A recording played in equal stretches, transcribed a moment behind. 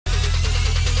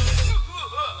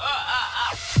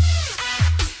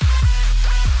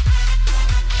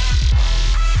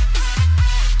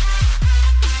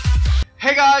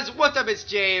guys, what's up? It's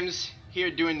James here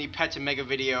doing the Pets and Mega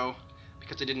video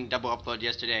because I didn't double upload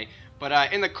yesterday.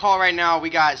 But in the call right now,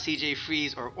 we got CJ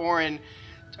Freeze or Oren,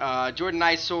 Jordan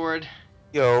Ice Sword,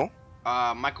 Yo,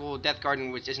 Michael Death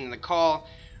Garden, which isn't in the call,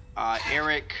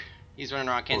 Eric, he's running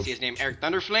around, can't see his name, Eric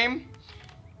Thunderflame,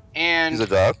 and he's a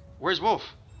dog. Where's Wolf?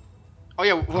 Oh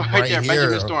yeah, right there, here.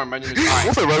 Benjamin Storm. Benjamin Storm.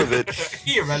 What's irrelevant?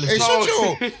 He irrelevant.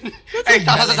 Hey,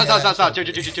 stop.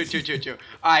 Chill.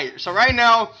 Alright, so right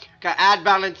now, got ad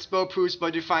balance, spell proof,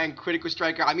 budgetifying, critical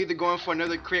striker. I'm either going for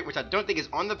another crit, which I don't think is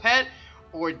on the pet,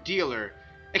 or dealer.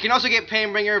 It can also get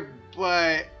Painbringer,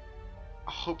 but I'm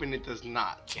hoping it does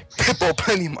not. Hippo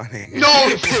penny money. No,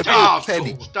 stop.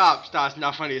 Penny. Stop. It's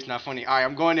not funny. Alright,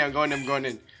 I'm going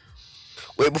in.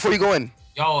 Wait, before you go in.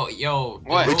 Yo.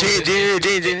 What? Wait,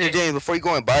 James, before you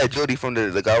go in, buy a Jody from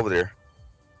the guy over there.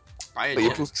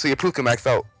 So your proof can max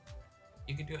out.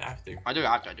 You can do it after. I do it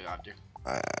after.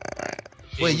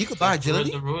 Wait, you could buy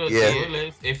agility? The rule Yeah.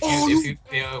 is if you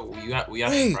fail, we have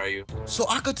to fry you. So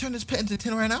I could turn this pet into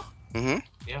 10 right now? Mm-hmm.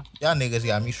 Yeah. Y'all niggas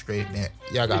got me straight, man.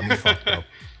 Y'all got me fucked up.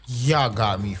 Y'all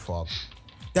got me fucked.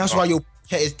 That's why your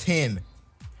pet is 10.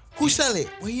 Who sell it?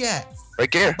 Where you at? Right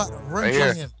there. Run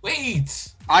here. him. Wait.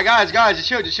 Alright, guys, just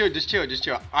chill.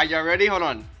 Alright, y'all ready? Hold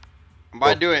on. I'm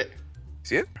about to do it.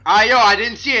 See it? Alright, yo, I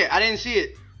didn't see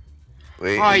it.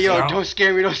 Wait. Alright, yo, down? don't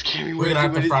scare me. We're gonna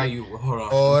have to fry you. Hold on.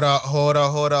 Hold up.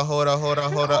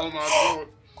 Oh my god.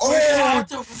 We're gonna have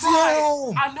to fry.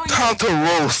 Damn. I know you. Time to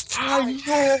roast.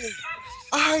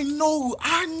 I know.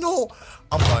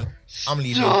 I'm done. I'm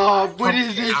leaving. Stop. What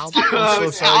is this? I'm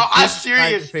so sorry. I'm This is not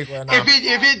even serious. fake right now. If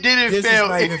it didn't This is fail.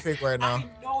 not even fake right now. I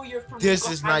know you're from. This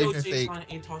is not even fake.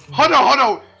 Hold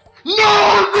on. No,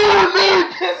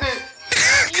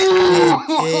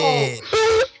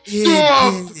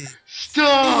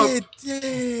 Stop. It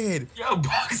did. Yo,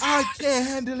 Bugs. I can't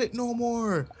handle it no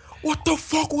more. What the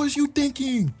fuck was you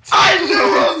thinking? I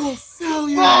knew You're a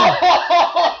failure.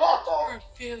 You're a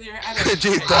failure. I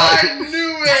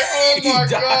knew it. Oh He my died.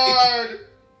 god.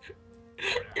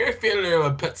 You're a failure of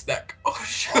a pet stack. Oh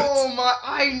shit. Oh my,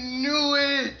 I knew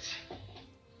it.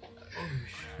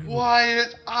 Why?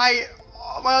 My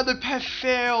other pet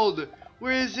failed.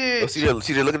 Where is it? Oh,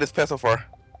 CJ, look at this pet so far.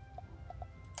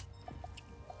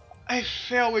 I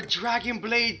failed with Dragon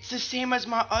Blade. It's the same as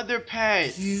my other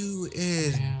pet. You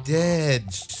is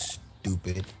dead,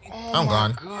 stupid. Oh I'm my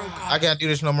gone. God. I can't do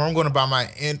this no more. I'm going to buy my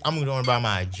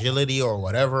agility or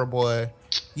whatever, boy.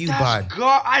 You buy.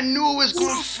 God, I knew it was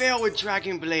gonna fail with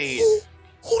Dragon Blade.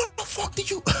 Who the fuck did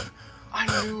you? I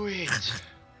knew it.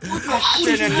 I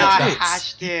should have not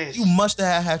hashed this. You must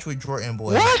have hatched with Jordan,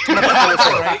 boy. What?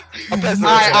 Alright,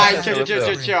 chill.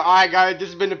 Alright, guys, this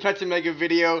has been the Pets and Mega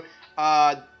video.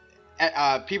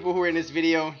 People who are in this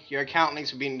video, your account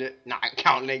links will be in the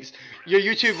your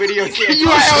YouTube video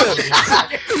URLs.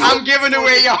 I'm giving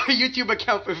away your YouTube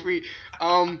account for free.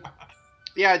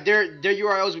 Yeah, their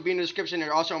URLs will be in the description.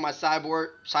 They're also on my sideboard,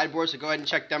 so go ahead and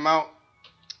check them out.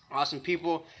 Awesome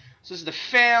people. So this is the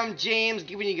fam, James,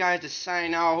 giving you guys the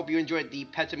sign out. I hope you enjoyed the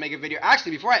Pets and Mega video.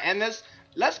 Actually, before I end this,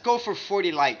 let's go for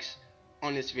 40 likes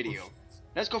on this video.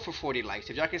 Let's go for 40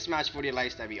 likes. If y'all can smash 40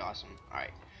 likes, that'd be awesome.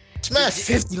 Alright. Smash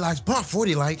 50 likes, but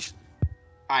 40 likes.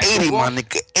 Alright, 80, Wolf. my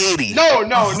nigga, 80.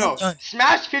 No.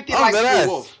 Smash 50 likes for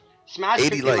Wolf. Smash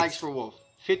 80 50 likes for Wolf.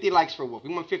 50 likes for Wolf.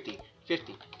 We want 50.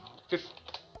 50.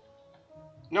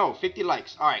 No, 50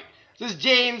 likes. Alright. This is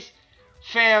James.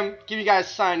 Fam, give you guys a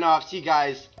sign off. See you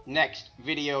guys next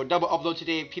video. Double upload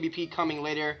today. PvP coming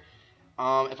later.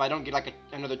 If I don't get like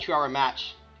another 2-hour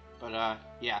match. But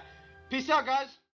yeah. Peace out, guys.